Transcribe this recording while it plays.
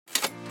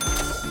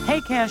Hey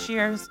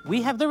cashiers,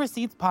 We Have the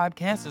Receipts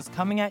podcast is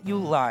coming at you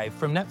live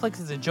from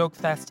Netflix's A Joke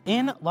Fest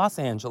in Los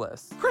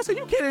Angeles. Chris, are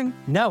you kidding?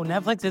 No,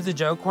 Netflix is a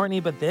joke, Courtney,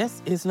 but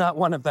this is not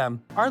one of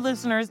them. Our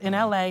listeners in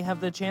LA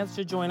have the chance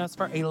to join us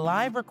for a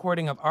live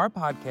recording of our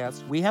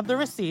podcast, We Have the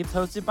Receipts,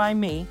 hosted by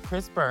me,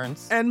 Chris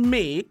Burns. And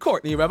me,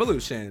 Courtney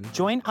Revolution.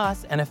 Join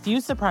us and a few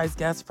surprise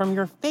guests from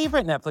your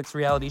favorite Netflix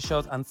reality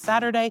shows on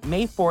Saturday,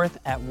 May 4th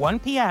at 1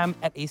 p.m.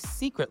 at a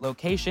secret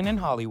location in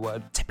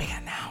Hollywood. To be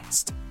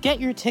announced. Get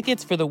your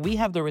tickets for the We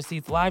Have the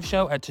Receipts live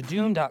show at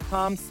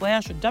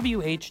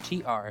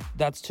tudum.com/WHTR.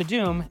 That's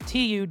Tudum,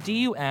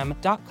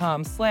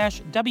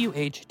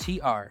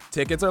 TUDUM.com/WHTR.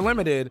 Tickets are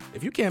limited.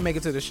 If you can't make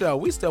it to the show,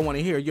 we still want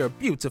to hear your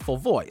beautiful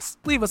voice.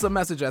 Leave us a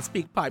message at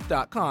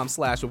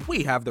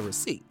speakpipe.com/We Have the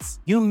Receipts.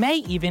 You may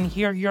even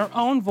hear your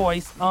own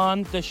voice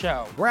on the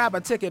show. Grab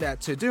a ticket at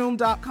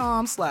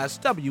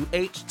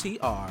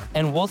tudum.com/WHTR.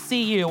 And we'll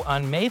see you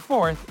on May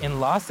 4th in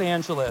Los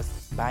Angeles.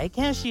 Bye,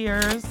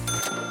 cashiers.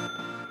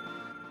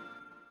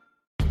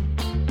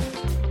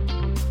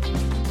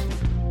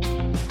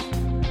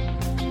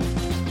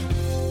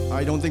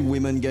 I don't think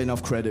women get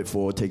enough credit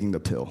for taking the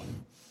pill.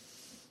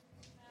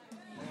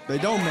 They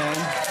don't, man.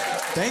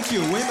 Thank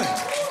you, women,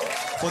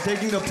 for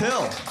taking the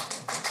pill.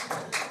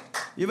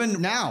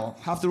 Even now,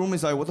 half the room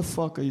is like, what the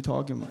fuck are you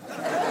talking about?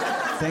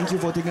 Thank you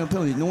for taking the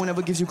pill. No one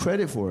ever gives you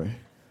credit for it.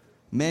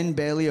 Men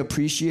barely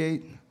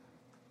appreciate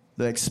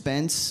the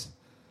expense,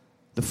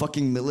 the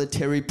fucking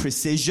military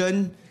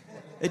precision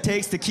it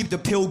takes to keep the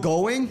pill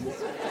going.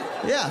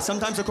 Yeah,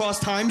 sometimes across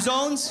time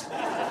zones.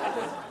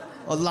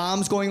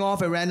 Alarms going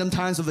off at random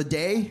times of the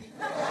day,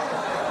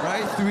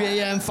 right? 3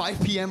 a.m., 5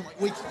 p.m.,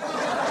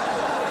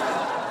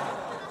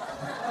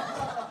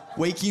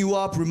 waking you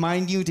up,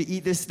 reminding you to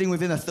eat this thing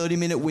within a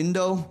 30-minute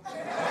window.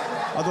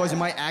 Otherwise, you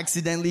might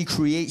accidentally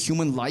create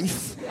human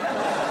life,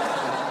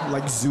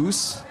 like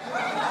Zeus.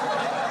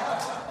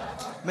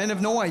 Men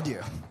have no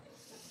idea.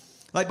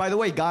 Like, by the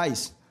way,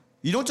 guys,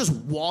 you don't just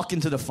walk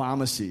into the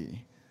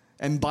pharmacy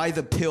and buy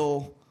the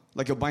pill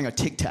like you're buying a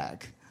Tic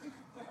Tac.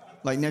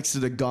 Like next to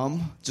the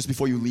gum, just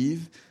before you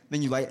leave.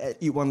 Then you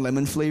eat one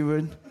lemon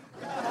flavored.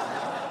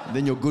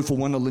 Then you're good for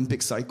one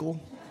Olympic cycle.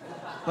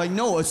 Like,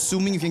 no,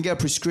 assuming you can get a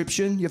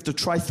prescription, you have to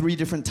try 3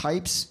 different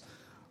types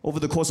over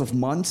the course of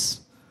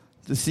months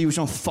to see which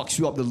one fucks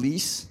you up the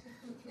least.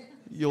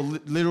 You're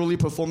literally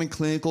performing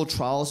clinical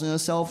trials on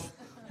yourself,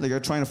 like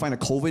you're trying to find a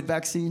COVID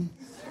vaccine.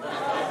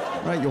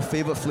 Right? Your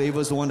favorite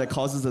flavor is the one that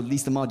causes the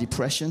least amount of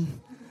depression.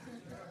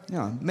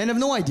 Yeah, men have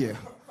no idea.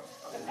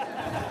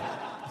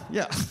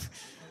 Yeah.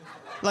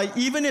 Like,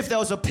 even if there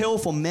was a pill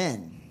for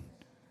men,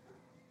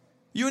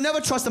 you would never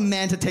trust a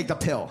man to take the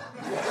pill.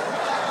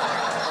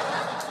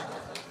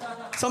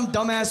 Some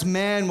dumbass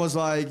man was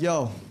like,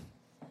 yo,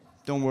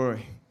 don't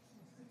worry.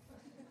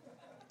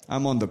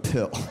 I'm on the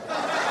pill.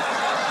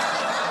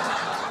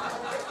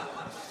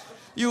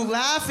 You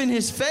laugh in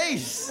his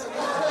face.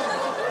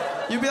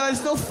 You'd be like,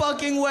 there's no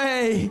fucking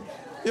way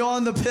you're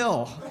on the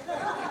pill.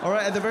 All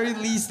right, at the very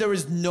least, there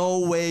is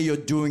no way you're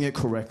doing it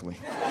correctly.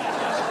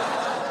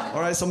 All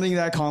right, something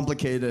that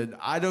complicated.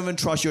 I don't even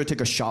trust you to take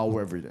a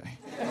shower every day.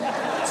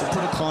 So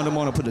put a condom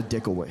on or put a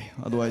dick away.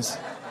 Otherwise,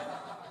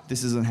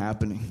 this isn't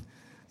happening.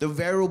 The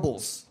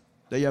variables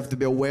that you have to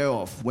be aware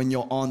of when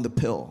you're on the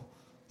pill,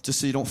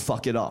 just so you don't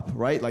fuck it up,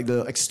 right? Like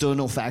the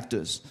external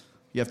factors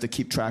you have to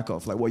keep track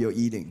of, like what you're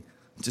eating,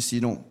 just so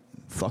you don't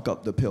fuck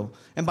up the pill.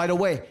 And by the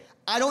way,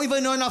 I don't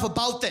even know enough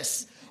about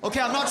this.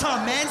 Okay, I'm not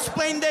trying to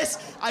mansplain this.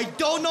 I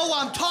don't know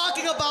what I'm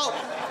talking about.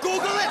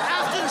 Google it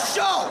after the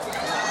show.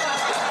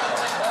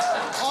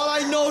 All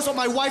I know is what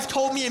my wife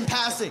told me in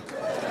passing,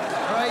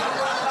 right?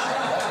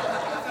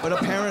 But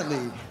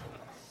apparently,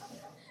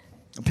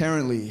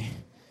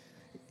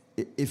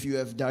 if you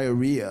have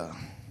diarrhea,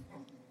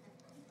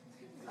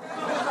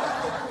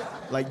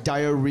 like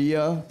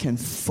diarrhea can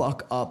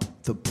fuck up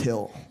the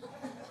pill.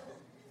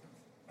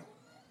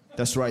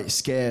 That's right,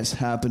 scares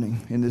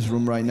happening in this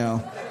room right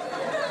now.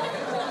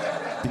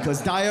 Because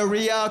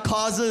diarrhea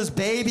causes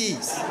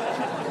babies.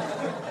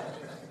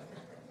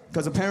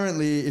 Because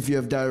apparently, if you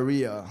have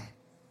diarrhea,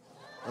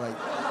 like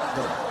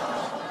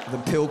the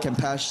pill can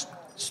pass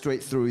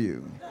straight through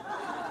you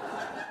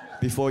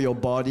before your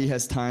body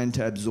has time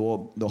to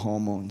absorb the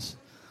hormones.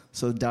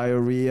 So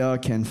diarrhea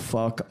can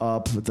fuck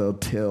up the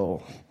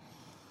pill.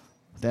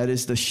 That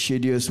is the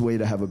shittiest way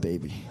to have a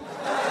baby.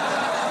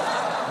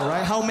 All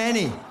right, how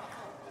many?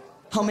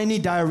 How many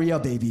diarrhea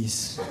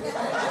babies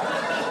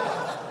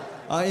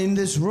are in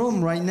this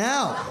room right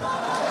now?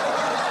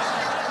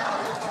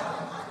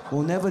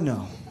 We'll never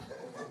know.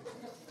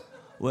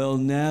 We'll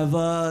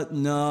never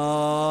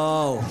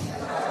know.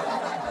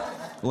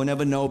 We'll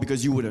never know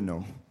because you wouldn't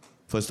know.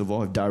 First of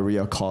all, if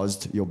diarrhea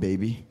caused your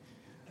baby,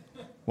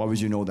 why would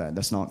you know that?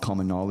 That's not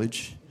common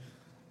knowledge.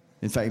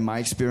 In fact, in my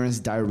experience,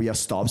 diarrhea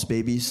stops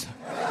babies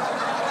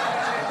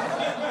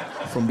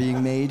from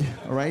being made,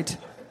 all right?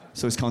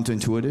 So it's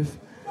counterintuitive.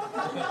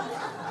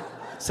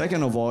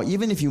 Second of all,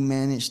 even if you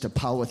manage to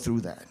power through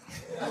that,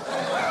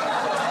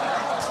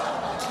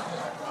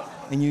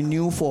 and you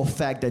knew for a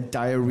fact that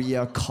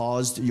diarrhea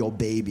caused your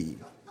baby,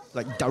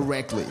 like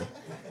directly.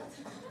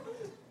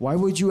 Why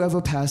would you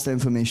ever pass that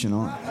information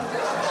on?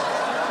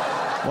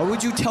 Why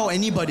would you tell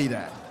anybody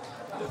that?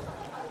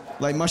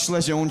 Like, much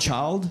less your own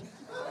child?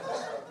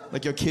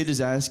 Like your kid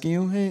is asking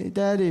you, hey,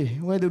 daddy,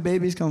 where do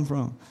babies come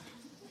from?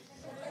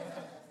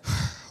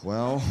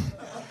 Well,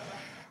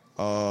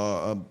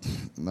 a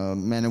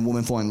man and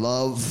woman fall in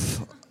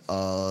love.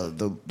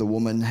 The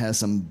woman has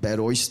some bad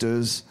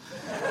oysters.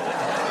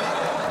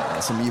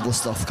 Some evil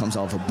stuff comes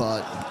out of her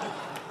butt.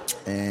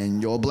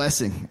 And you're a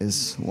blessing,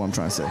 is what I'm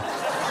trying to say.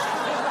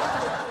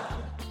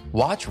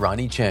 Watch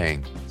Ronny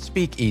Chieng,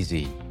 Speak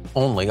Easy,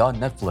 only on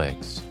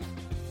Netflix.